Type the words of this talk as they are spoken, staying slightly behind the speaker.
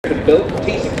built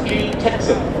T6G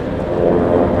Texan.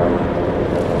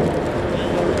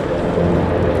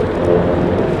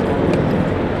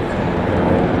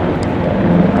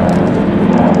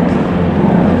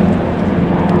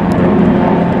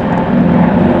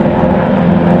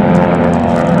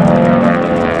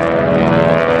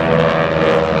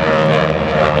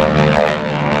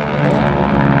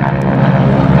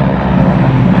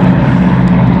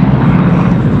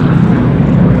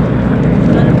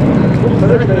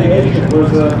 Aviation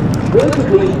was a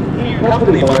relatively new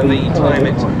company by the time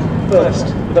it first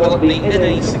developed the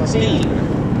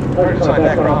NA16, prototype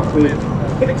aircraft with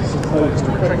fixed opposed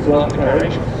to rectangular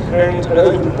carriage and an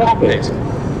open cockpit.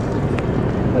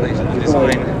 Later the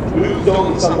design moved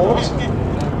on somewhat,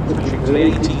 switching to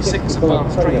the pt6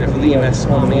 advanced trainer for the US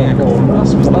Army Air Corps.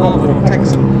 Thus was the Harvard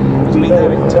Texan, as we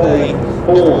know it today,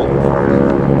 born.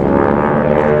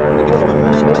 It became a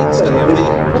mainstay of the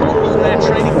Commonwealth Air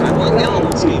Training Plan, like the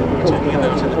Arnold scheme we were talking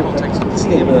about in the context of the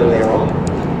scheme earlier on.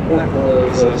 That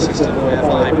was a system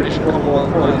whereby British and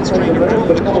Commonwealth pilots trained around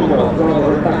the Commonwealth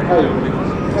rather than back home in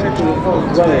potentially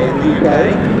harm's way in the UK.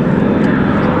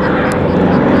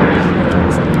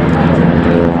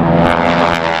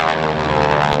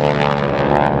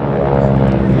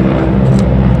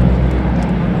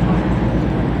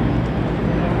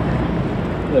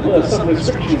 There were some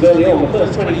restrictions early on. The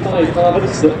first 25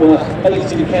 Harvards that were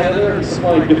based in Canada and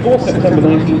supplied before September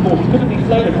 1940 couldn't be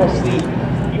flown across the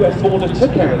US border to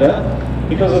Canada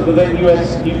because of the then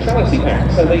US Neutrality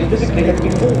Act, so they physically had to be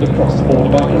hauled across the border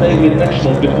by Canadian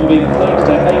nationals before being flown to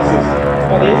their bases.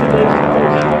 By the end of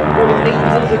 1940, more than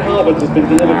 800 Harvards had been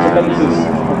delivered to bases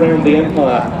around the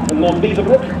Empire, and Lord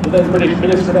Beaverbrook, the then British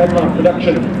Minister of Aircraft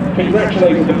Production,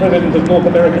 congratulated the President of North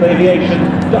American Aviation,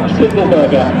 Duxford, by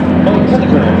telegram,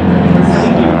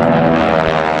 conceding.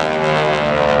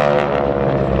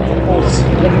 Of course,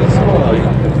 when the supply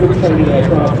of good training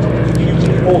aircraft was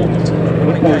hugely important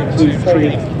when it came to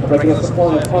training a regular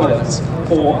supply of pilots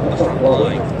for the front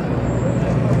line.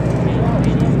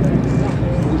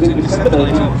 It was in December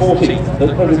 1940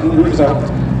 that President Roosevelt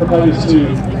proposed to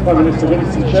Prime Minister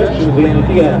Winston Churchill the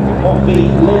idea of the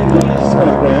Lend-Lease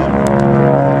program.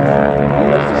 It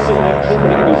was still actual,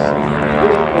 but it was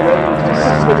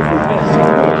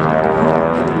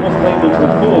wasn't able to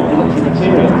afford military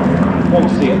material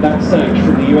quantity at that stage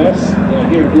from the US. The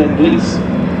idea of Lend-Lease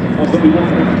was that we wouldn't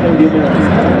have to pay the American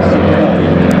tax on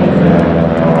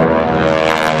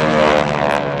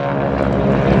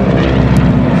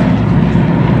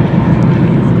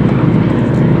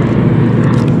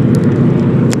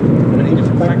Many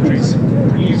different factories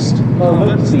produced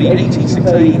Harvards. The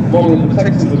pt6A model of the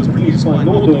Texan was produced by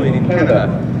Nordwing in Canada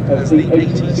as the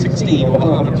pt16 or the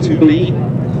Harvard 2B.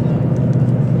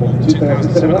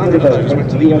 2,700 of those went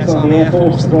to the US Army Air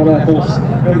Force, the Royal Air Force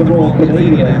and the Royal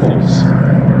Canadian Air Force.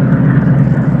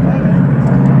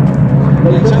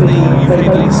 Later, the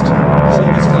UK-based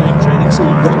service flying training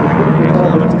schools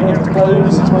began to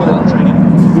close as pilot training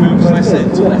moved, as I said,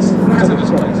 to less hazardous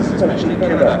places, especially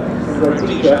Canada and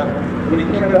Rhodesia. And in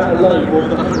Canada alone, more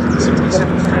than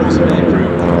 167,000 aircrew.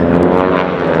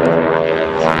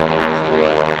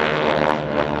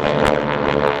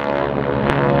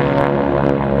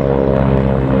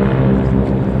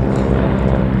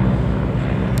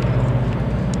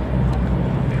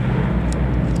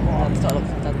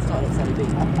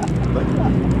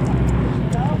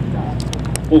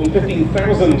 More than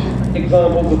 15,000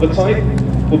 examples of the type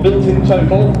were built in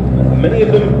total, and many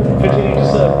of them continued to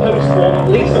serve post-war, at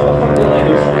least on the front line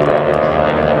of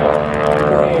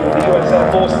the US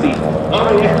Air Force. The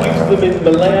RAF used them in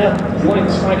Malaya as light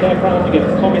strike aircraft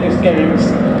against communist gangs,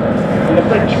 and the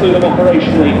French flew them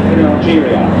operationally in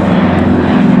Algeria.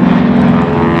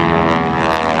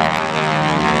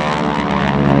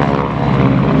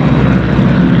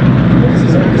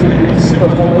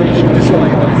 Formation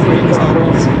displayed by three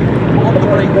examples. On the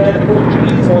break there, the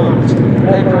Portuguese-armed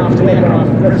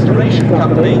aircraft restoration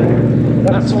company.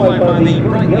 That's followed by the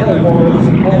bright yellow one of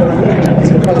Air Allegiance,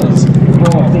 the colours of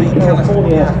the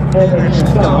California Air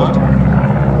National Guard,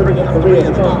 bringing up the rear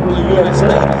the dark blue US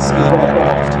Navy scheme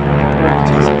aircraft.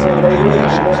 T6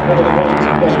 Aviation, that's one of the ones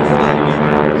that goes itself,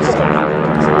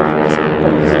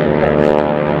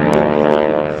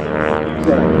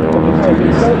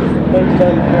 known to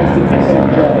them as the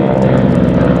SMJ.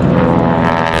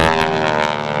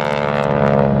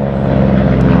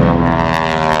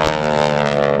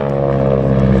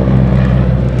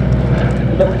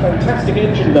 That fantastic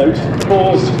engine note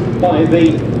caused by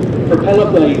the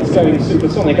propeller blades going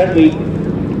supersonic, only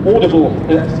audible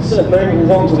at certain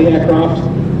angles onto the aircraft.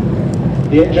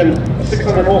 The engine, a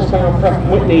 600 horsepower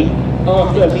Pratt & Whitney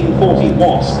R1340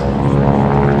 Wasp.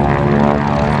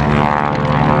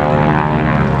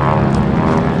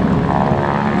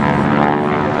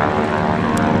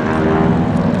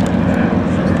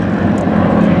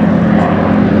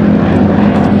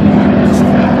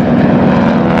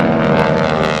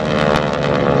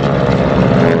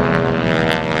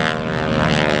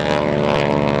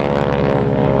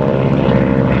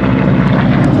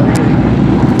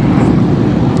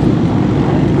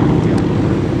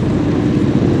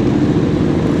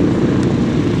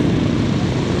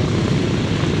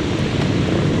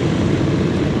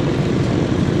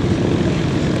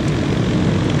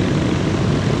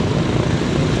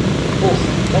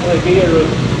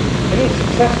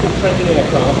 training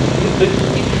aircraft is that it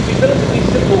should be relatively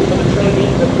simple for the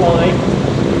trainee to fly,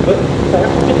 but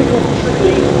perhaps difficult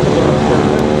trickery for the master.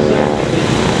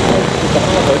 The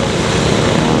Harvard.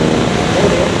 One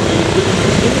of the options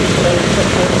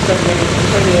that continues to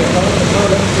training aircraft, the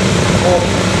pilots of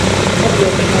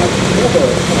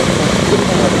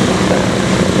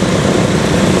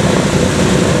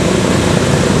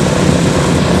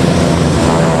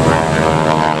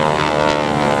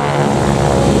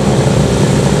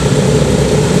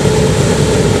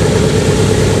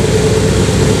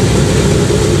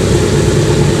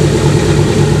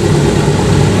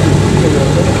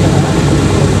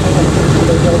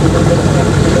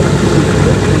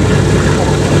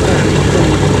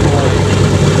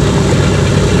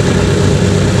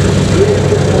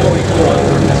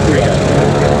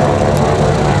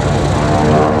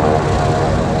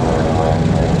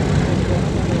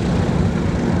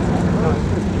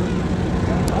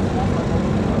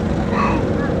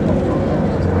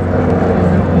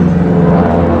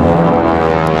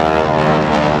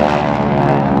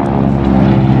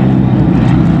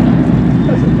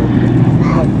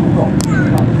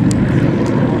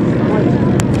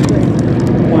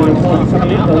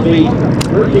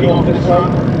working off this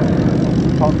one.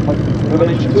 I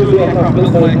mentioned two of the aircraft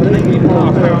built by Canadian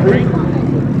Foundry.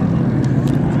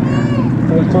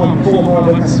 Those Mark 4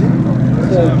 Harvards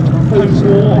served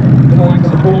post-war the likes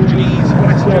of the Portuguese,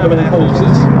 West German air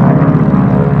forces.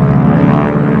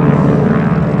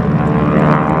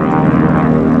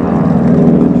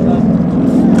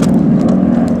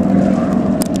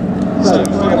 So,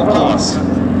 final pass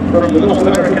from the North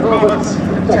American Harvards,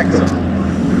 Texas.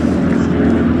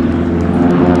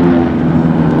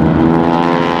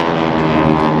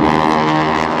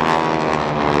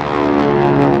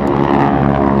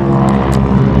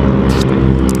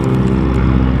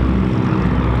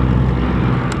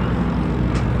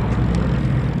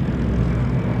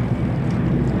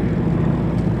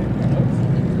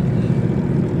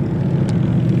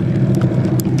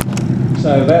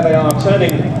 So there they are,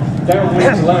 turning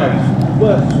downwind to land.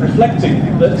 Worth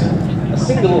reflecting that a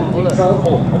single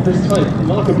example of this type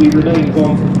remarkably remains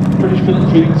on British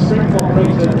military strength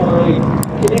operated by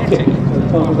Kinetic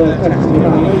as part of their testing and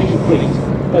evaluation fleet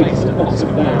based at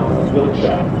Bottom Down,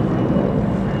 Wiltshire.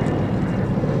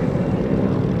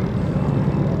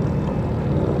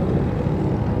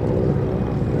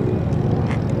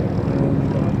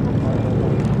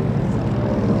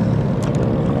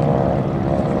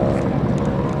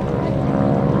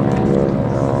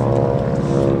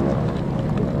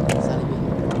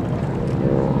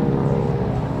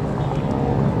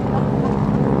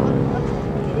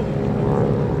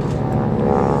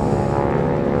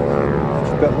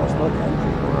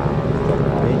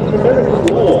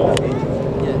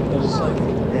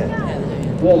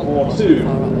 World War II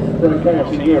broke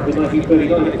out in Europe in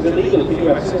 1939. It was illegal for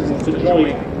US citizens to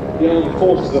join the armed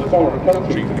forces of foreign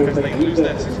countries because they lose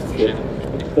their citizenship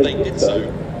if they did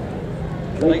so.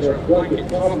 Later, a blanket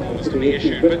pardon was to be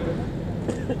issued, but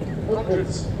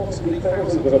hundreds, possibly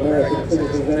thousands of American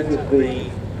citizens entered the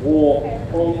war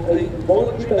on a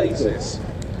voluntary basis.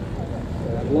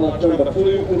 A large number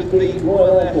flew with the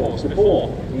Royal Air Force before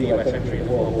the US entry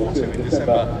into World War II in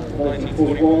December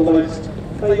 1941. The most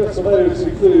famous of those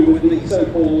who flew with the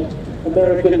so-called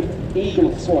American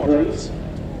Eagle squadrons.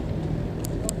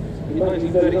 In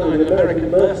 1939, an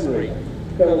American mercenary,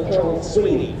 Colonel Charles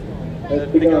Sweeney,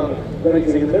 had begun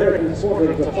raising American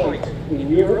squadrons to fight in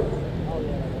Europe.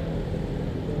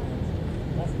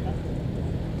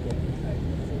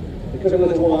 It took a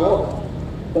little while,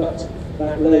 but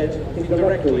that led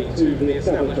indirectly to the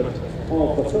establishment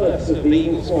of the first of the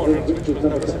Eagle squadrons, which was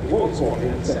number 71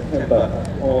 squadron in September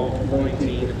of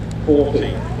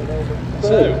 1940.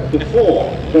 So, before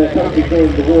their country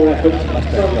joined the war effort,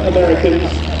 some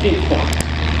Americans did fight.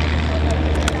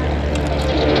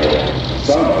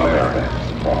 Some Americans,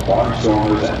 from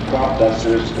barnstormers and crop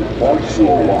dusters to white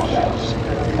shore washouts,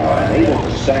 are unable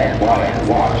to stand by and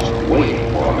watch,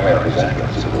 waiting for America's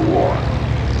entrance into the war.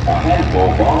 A handful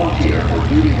volunteered for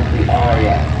duty with the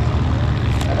RAF.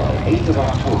 And on the 8th of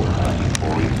October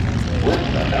 1940,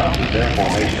 Britain announced their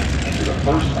formation into the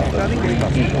first of the 3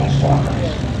 Eagle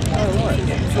squadrons.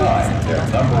 In time, their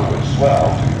number would swell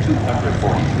to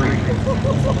 243,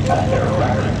 and their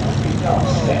record would be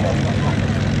outstanding.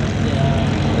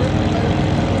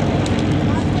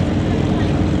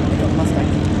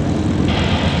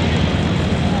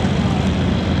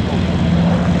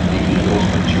 The Eagles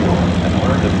matured and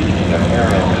learned the meaning of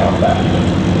aerial combat.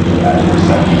 After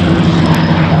 7 years,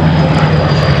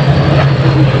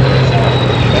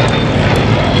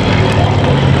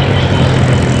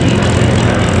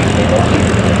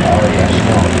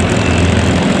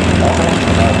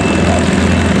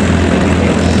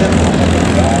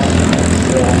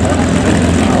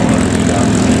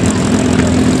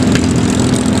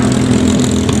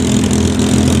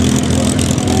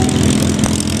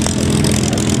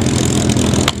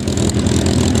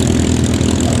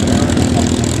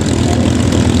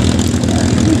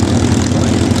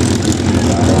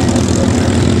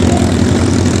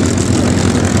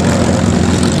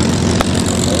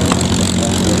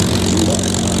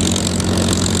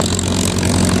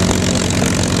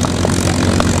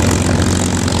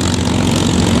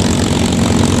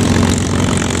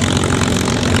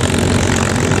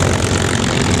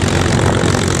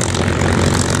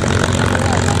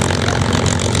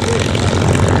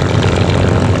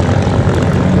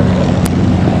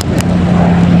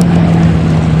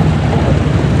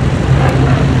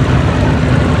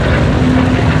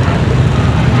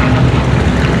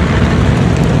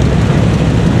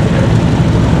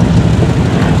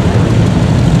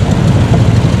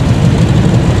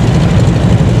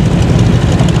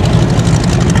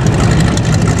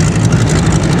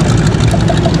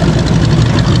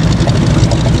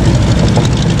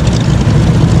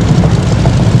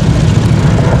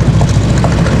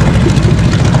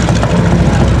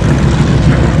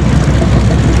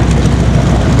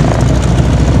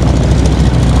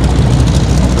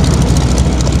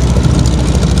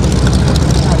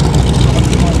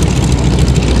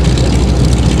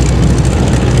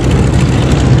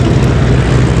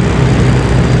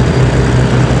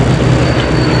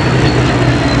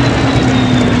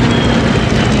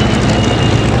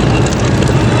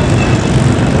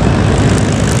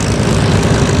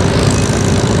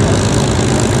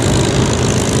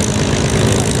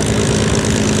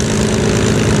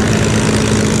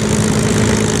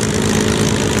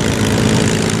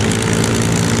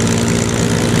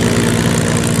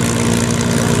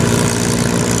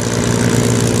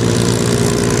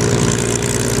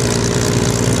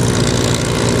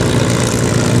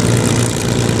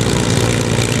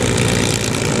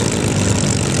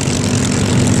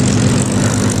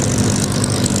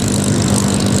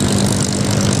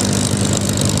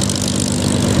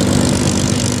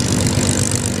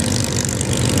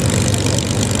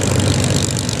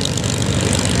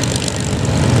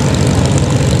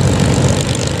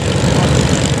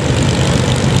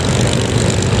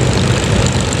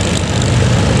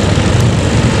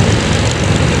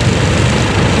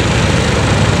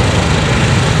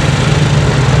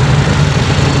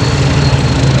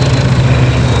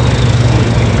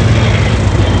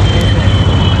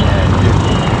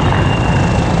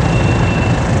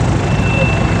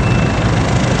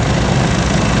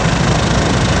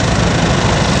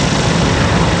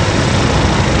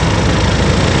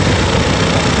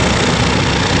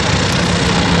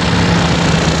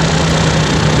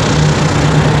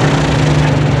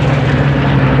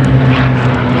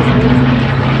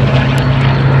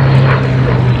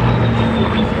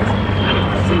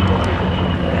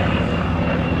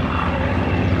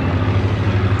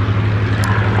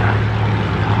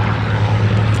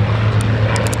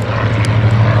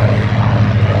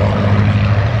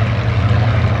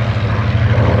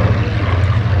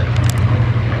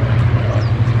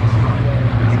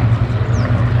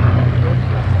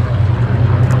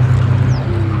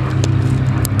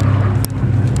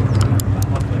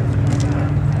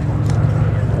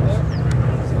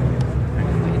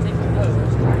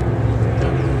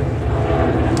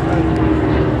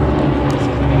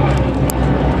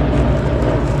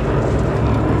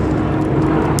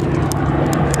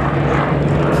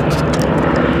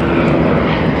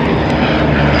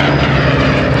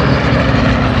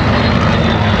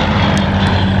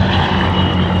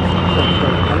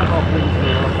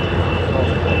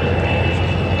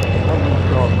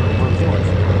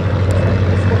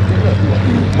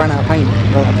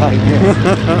 Not a pain, yeah.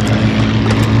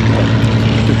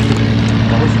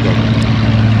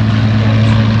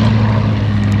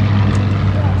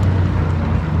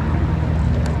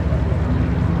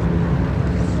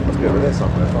 Must be over there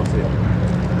somewhere, I can't see it.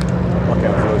 Okay,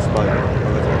 I'm going to spy.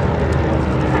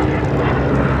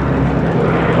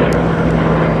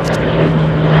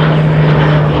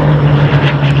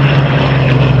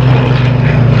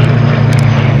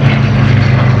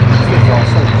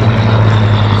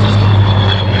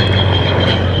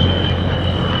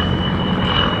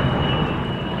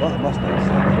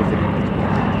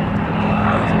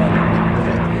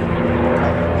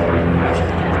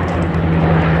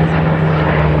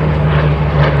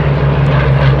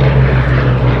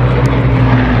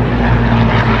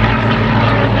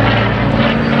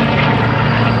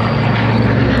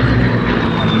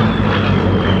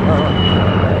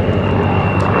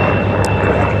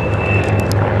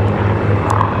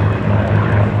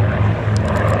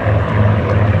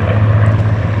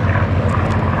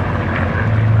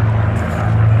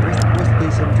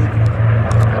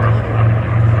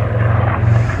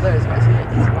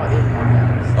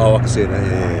 Oh, I can see it now,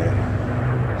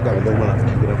 yeah. It's got a little one, I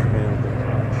think you get up from here.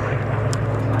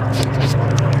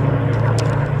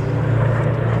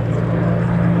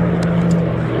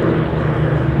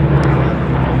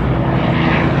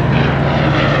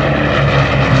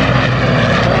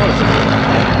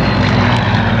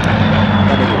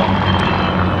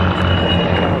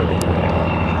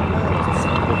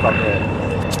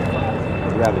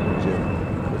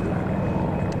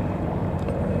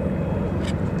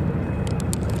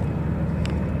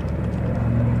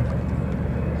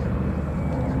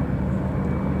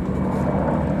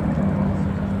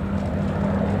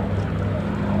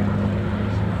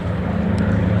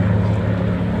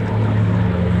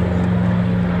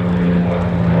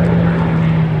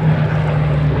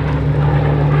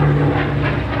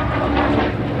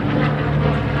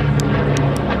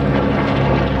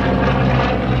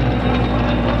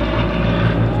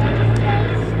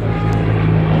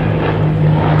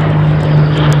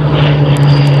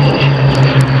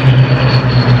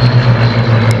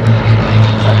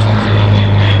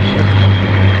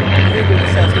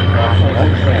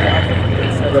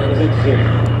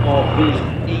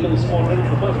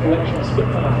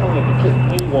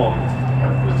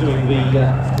 Doing the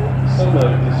solo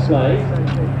display.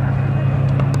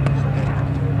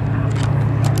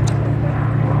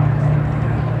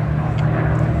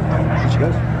 There she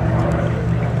goes.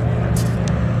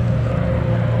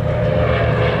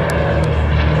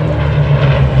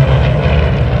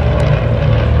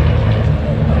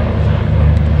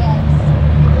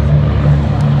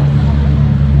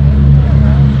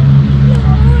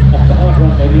 Off the hard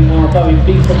runway, meanwhile, Boeing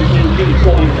B-17G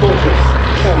flying cautious,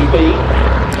 Charlie B.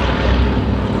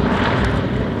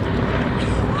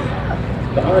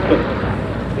 The Hurricane,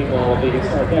 meanwhile, the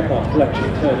historic aircraft collection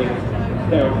turning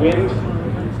downwind,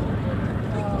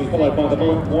 will be followed by the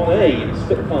Mark 1A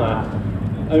Spitfire,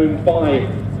 owned by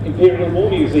Imperial War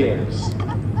Museums,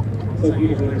 so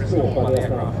beautifully restored by the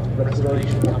Aircraft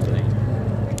Restoration Company.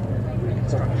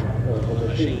 A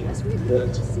machine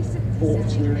that fought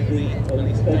during the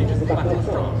early stages of the Battle of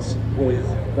France, with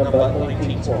number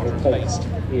 19 squadron based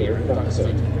here in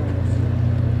Duxford.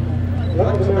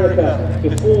 That was America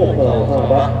before Pearl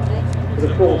Harbor, but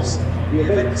of course the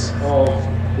events of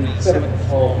the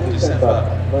 7th of December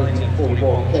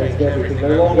 1941 changed everything. No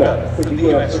longer could the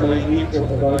US remain neutral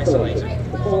and isolated.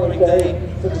 The following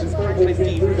day, President Franklin D.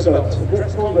 Roosevelt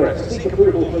addressed Congress to seek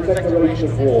approval for a declaration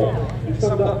of war. He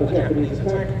summed up the Japanese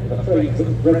attack in a phrase that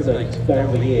resonates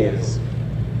down the years.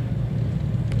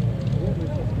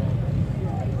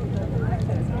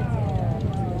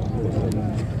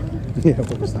 Yeah,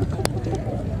 what was that?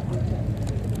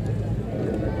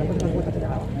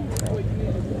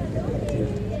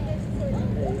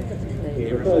 He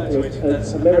referred to it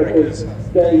as America's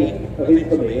Day of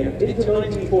Infamy, and into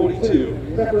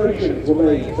 1942, preparations were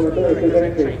made for America's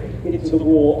entry into the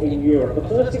war in Europe. The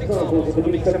first examples of the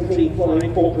B-17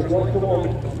 flying fortress, like the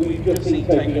one we've just seen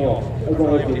taking off,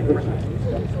 arrived in Britain.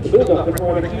 The build-up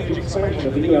required a huge expansion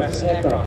of the US aircraft